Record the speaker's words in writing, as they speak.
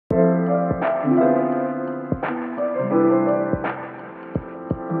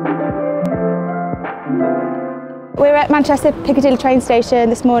We're at Manchester Piccadilly train station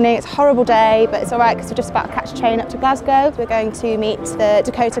this morning. It's a horrible day, but it's all right because we're just about to catch a train up to Glasgow. We're going to meet the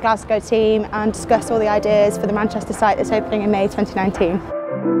Dakota Glasgow team and discuss all the ideas for the Manchester site that's opening in May 2019.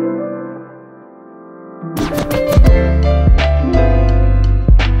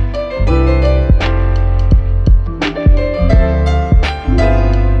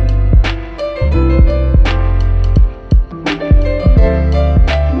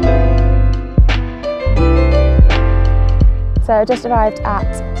 So I just arrived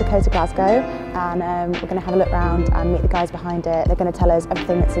at Dakota Glasgow and we're going to have a look around and meet the guys behind it. They're going to tell us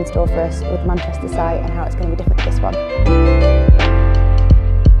everything that's in store for us with the Manchester site and how it's going to be different to this one.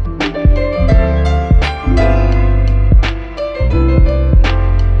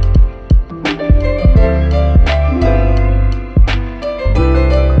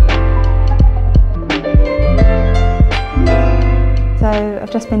 So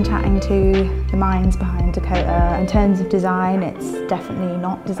I've just been chatting to the minds behind Dakota. In terms of design, it's definitely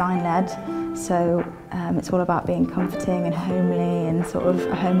not design-led. So it's all about being comforting and homely and sort of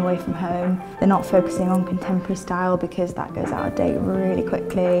a home away from home. They're not focusing on contemporary style because that goes out of date really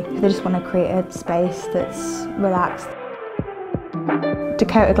quickly. They just want to create a space that's relaxed.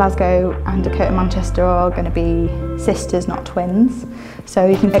 Dakota Glasgow and Dakota Manchester are going to be sisters, not twins. So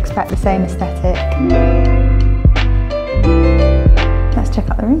you can expect the same aesthetic. Let's check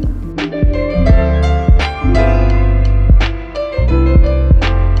out the room.